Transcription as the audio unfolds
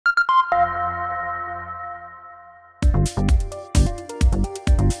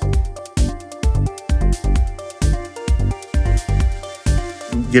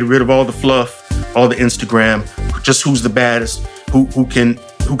Get rid of all the fluff, all the Instagram. Just who's the baddest, who can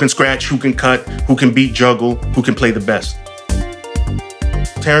scratch, who can cut, who can beat juggle, who can play the best.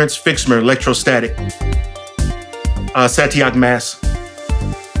 Terrence Fixmer, electrostatic. Satyak Mass.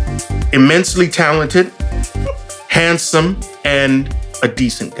 Immensely talented, handsome, and a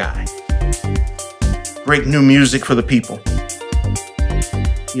decent guy. Great new music for the people.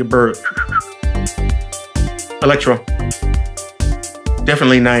 Your bird. Electro.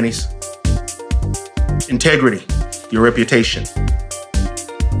 Definitely 90s. Integrity. Your reputation.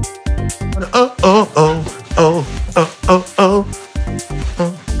 Oh, oh, oh, oh, oh, oh, oh,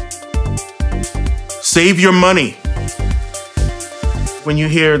 oh. Save your money. When you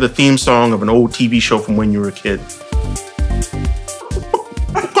hear the theme song of an old TV show from when you were a kid.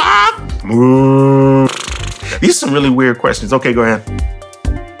 These are some really weird questions. Okay, go ahead.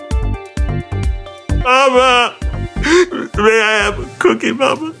 Mama, may I have a cookie,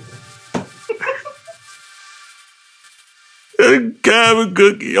 Mama? Can I have a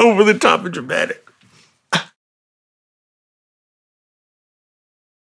cookie? Over the top and dramatic.